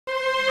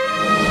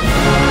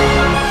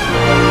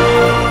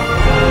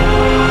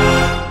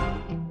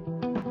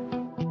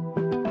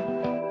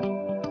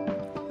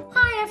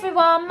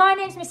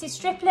Mrs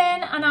Stripling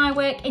and I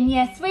work in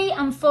year 3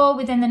 and 4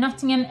 within the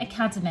Nottingham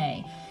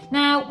Academy.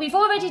 Now, we've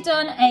already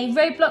done a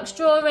Roblox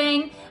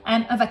drawing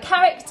of a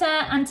character,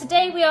 and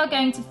today we are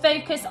going to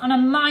focus on a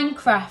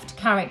Minecraft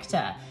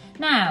character.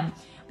 Now,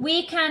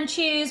 we can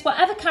choose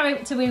whatever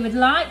character we would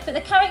like, but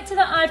the character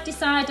that I've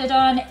decided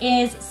on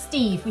is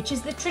Steve, which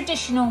is the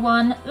traditional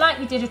one. Like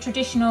we did a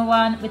traditional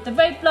one with the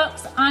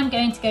Roblox, I'm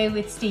going to go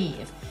with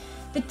Steve.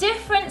 The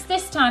difference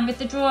this time with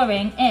the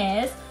drawing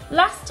is,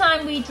 last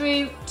time we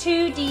drew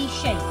 2D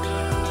shapes.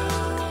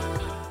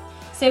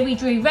 So we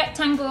drew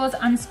rectangles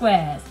and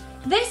squares.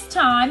 This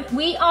time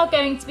we are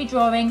going to be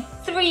drawing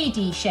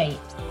 3D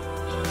shapes.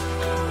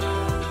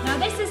 Now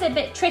this is a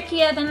bit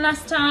trickier than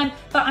last time,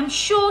 but I'm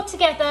sure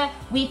together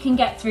we can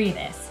get through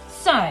this.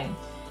 So,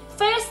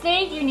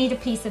 firstly, you need a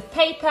piece of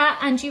paper,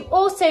 and you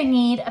also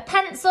need a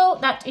pencil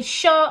that is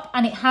sharp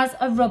and it has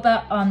a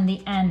rubber on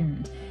the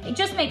end. It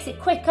just makes it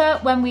quicker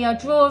when we are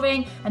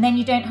drawing, and then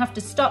you don't have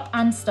to stop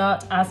and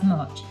start as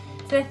much.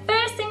 So the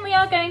first thing we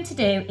are going to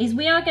do is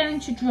we are going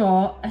to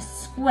draw a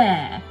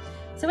square.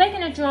 So we're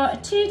going to draw a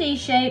 2D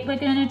shape, we're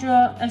going to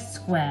draw a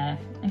square,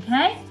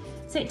 okay?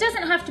 So it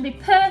doesn't have to be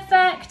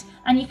perfect,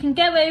 and you can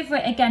go over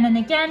it again and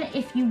again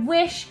if you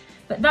wish,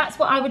 but that's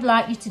what I would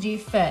like you to do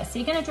first. So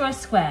you're going to draw a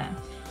square.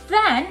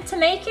 Then, to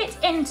make it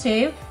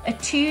into a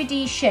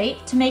 2D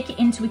shape, to make it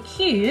into a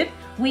cube,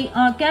 we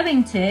are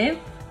going to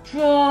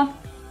draw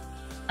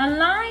a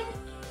line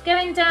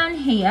going down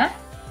here,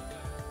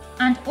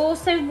 and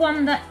also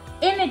one that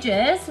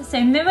images,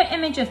 so mirror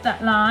image of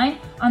that line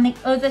on the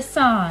other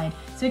side.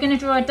 So we're going to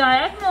draw a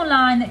diagonal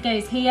line that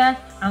goes here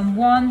and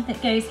one that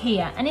goes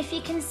here. And if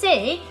you can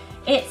see,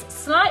 it's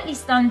slightly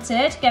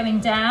slanted going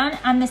down,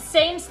 and the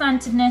same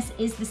slantedness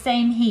is the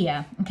same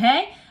here,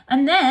 okay?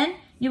 And then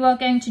you are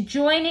going to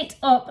join it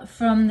up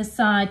from the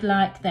side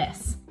like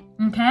this,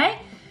 okay?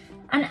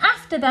 And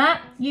after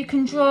that, you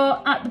can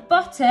draw at the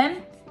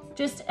bottom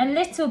just a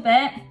little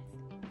bit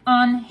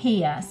on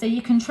here. So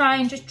you can try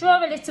and just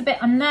draw a little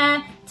bit on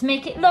there to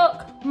make it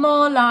look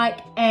more like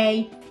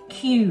a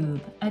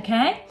cube,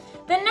 okay?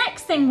 The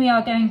next thing we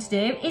are going to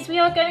do is we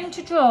are going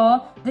to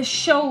draw the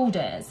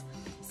shoulders.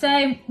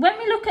 So when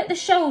we look at the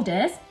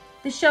shoulders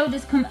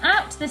come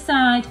out to the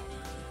side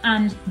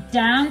and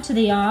down to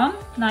the arm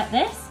like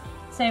this.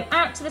 So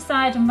out to the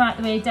side and right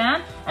the way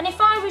down. And if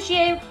I was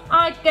you,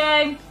 I'd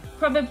go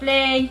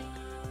probably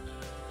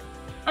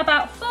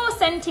about 4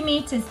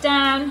 centimetres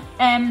down,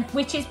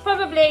 which is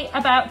probably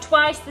about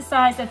twice the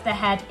size of the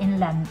head in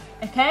length,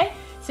 okay?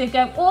 So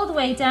go all the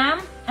way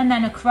down and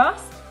then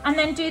across, and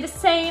then do the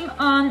same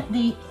on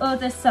the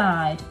other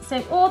side.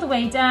 So all the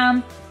way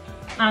down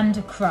and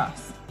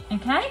across,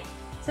 okay?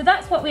 So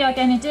that's what we are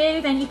going to do.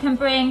 Then you can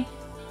bring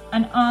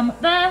an arm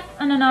up there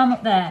and an arm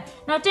up there.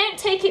 Now don't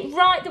take it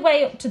right the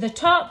way up to the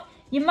top.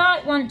 You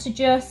might want to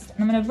just,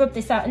 I'm going to rub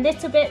this out a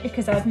little bit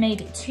because I've made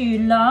it too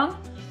long.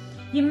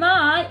 You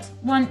might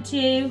want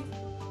to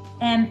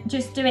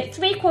just do it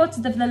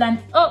 3/4 of the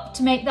length up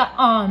to make that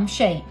arm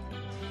shape.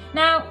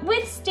 Now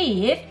with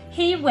Steve,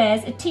 he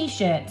wears a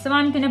t-shirt, so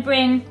I'm going to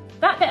bring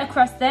that bit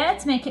across there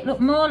to make it look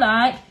more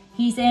like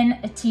he's in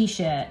a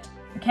t-shirt,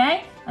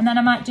 okay? And then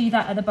I might do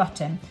that at the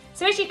bottom.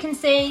 So as you can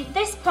see,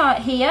 this part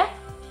here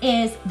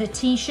is the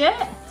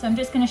t-shirt, so I'm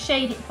just going to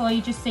shade it for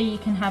you just so you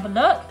can have a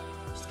look.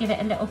 Just give it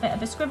a little bit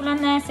of a scribble on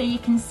there so you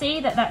can see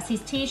that that's his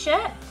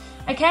t-shirt,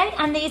 okay?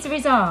 And these are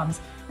his arms.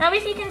 Now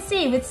if you can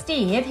see with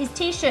Steve, his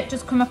t-shirt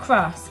does come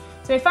across.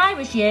 So if I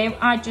was you,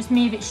 I'd just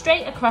move it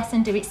straight across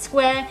and do it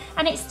square,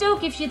 and it still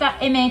gives you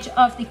that image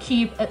of the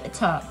cube at the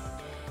top.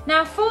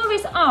 Now for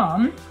his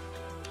arm,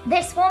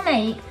 this will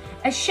make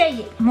a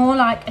shape more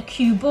like a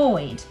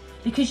cuboid,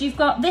 because you've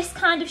got this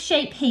kind of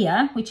shape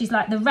here, which is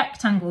like the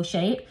rectangle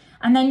shape,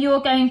 and then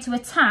you're going to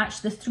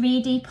attach the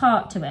 3D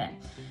part to it.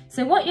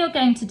 So what you're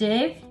going to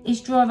do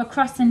is draw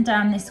across and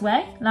down this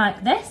way,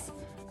 like this.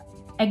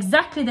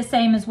 Exactly the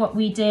same as what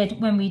we did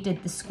when we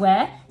did the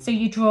square. So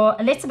you draw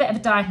a little bit of a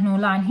diagonal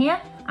line here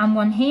and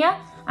one here,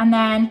 and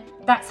then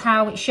that's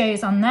how it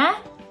shows on there.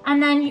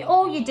 And then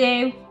all you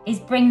do is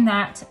bring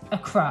that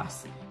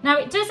across. Now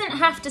it doesn't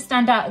have to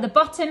stand out at the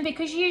bottom,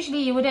 because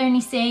usually you would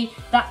only see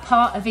that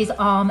part of his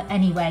arm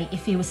anyway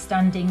if he was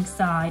standing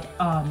side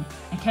on,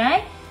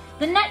 okay?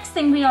 The next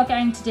thing we are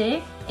going to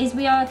do is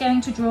we are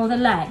going to draw the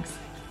legs.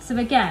 So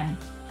again,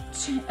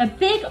 a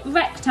big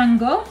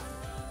rectangle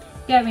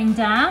going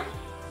down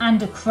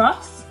and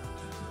across,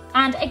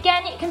 and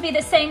again it can be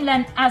the same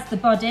length as the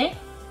body.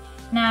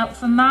 Now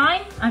for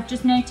mine, I've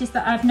just noticed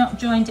that I've not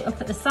joined it up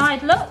at the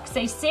side, look,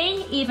 so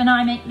see, even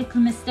I make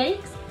little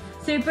mistakes.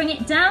 So bring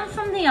it down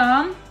from the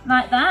arm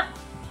like that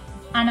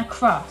and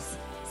across.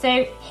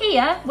 So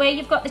here, where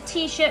you've got the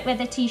t-shirt, where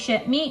the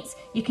t-shirt meets,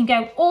 you can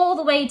go all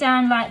the way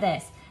down like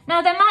this.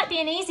 Now there might be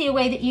an easier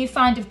way that you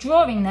find of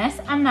drawing this,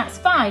 and that's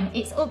fine.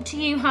 It's up to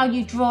you how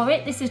you draw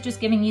it. This is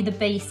just giving you the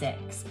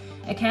basics,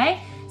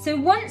 okay? So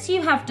once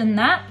you have done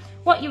that,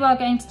 what you are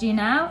going to do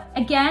now,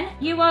 again,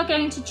 you are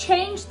going to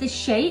change the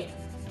shape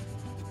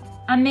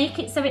and make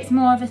it so it's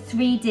more of a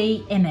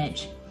 3D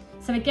image.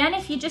 So again,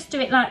 if you just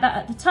do it like that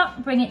at the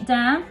top, bring it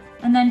down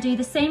and then do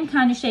the same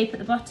kind of shape at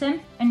the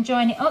bottom and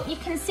join it up. You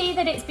can see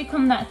that it's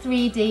become that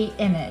 3D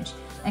image,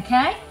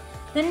 okay?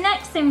 The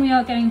next thing we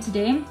are going to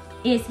do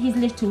is his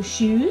little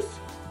shoes.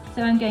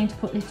 So I'm going to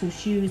put little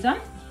shoes on.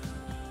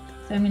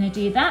 So I'm going to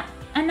do that.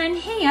 And then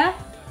here,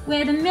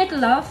 where the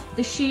middle of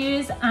the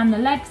shoes and the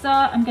legs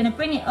are, I'm going to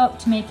bring it up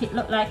to make it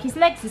look like his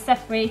legs are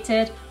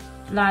separated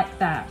like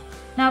that.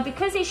 Now,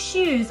 because his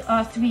shoes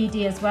are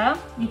 3D as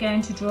well, you're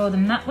going to draw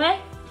them that way.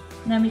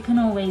 And then we can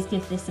always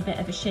give this a bit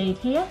of a shade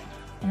here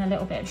and a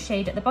little bit of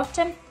shade at the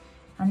bottom.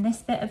 And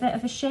this bit a bit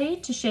of a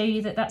shade to show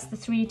you that that's the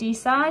 3D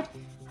side.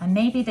 And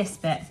maybe this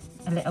bit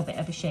a little bit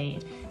of a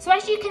shade. So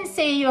as you can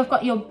see, you've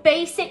got your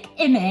basic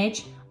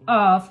image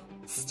of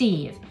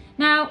Steve.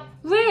 Now,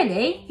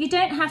 really, you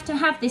don't have to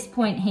have this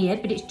point here,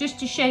 but it's just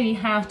to show you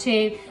how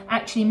to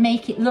actually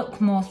make it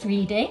look more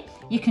 3D.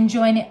 You can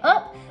join it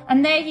up,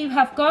 and there you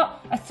have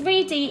got a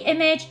 3D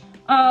image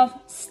of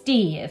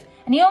Steve.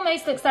 And he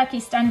almost looks like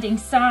he's standing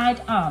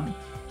side on.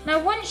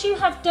 Now, once you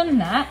have done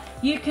that,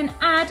 you can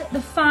add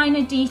the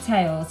finer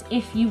details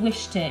if you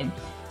wish to.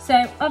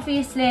 So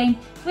obviously,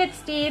 with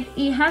Steve,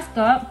 he has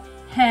got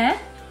hair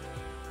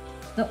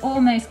that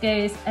almost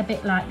goes a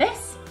bit like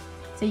this.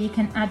 So you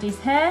can add his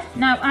hair.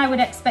 Now, I would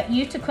expect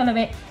you to colour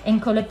it in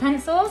coloured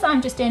pencils.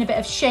 I'm just doing a bit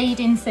of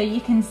shading so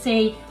you can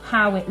see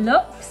how it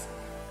looks.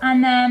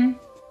 And then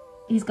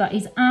he's got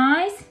his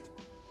eyes,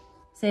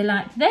 so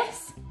like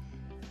this.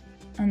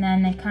 And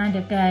then they kind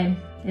of go,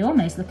 they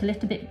almost look a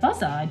little bit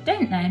buzz-eyed,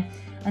 don't they?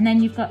 And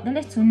then you've got the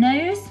little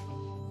nose,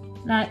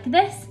 like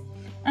this.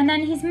 And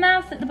then his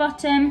mouth at the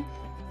bottom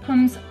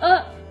comes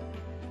up,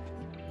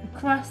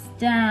 across,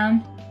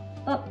 down,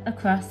 up,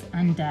 across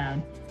and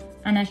down.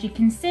 And as you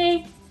can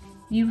see,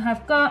 you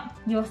have got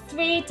your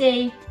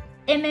 3D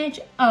image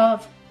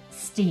of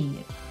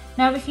Steve.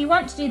 Now, if you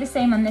want to do the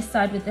same on this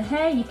side with the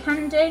hair, you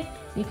can do.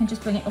 So you can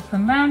just bring it up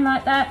and round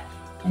like that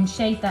and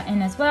shade that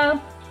in as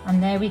well.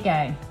 And there we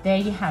go, there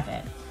you have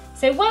it.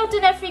 So well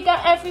done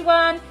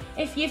everyone.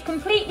 If you've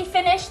completely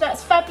finished,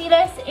 that's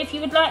fabulous. If you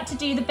would like to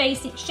do the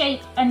basic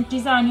shape and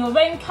design your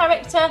own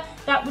character,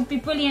 that would be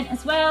brilliant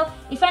as well.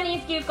 If any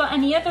of you have got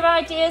any other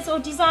ideas or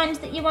designs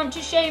that you want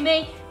to show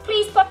me,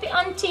 please pop it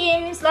on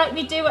Teams like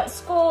we do at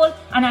school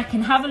and I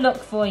can have a look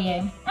for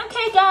you.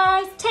 Okay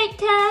guys, take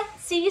care.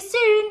 See you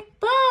soon.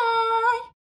 Bye.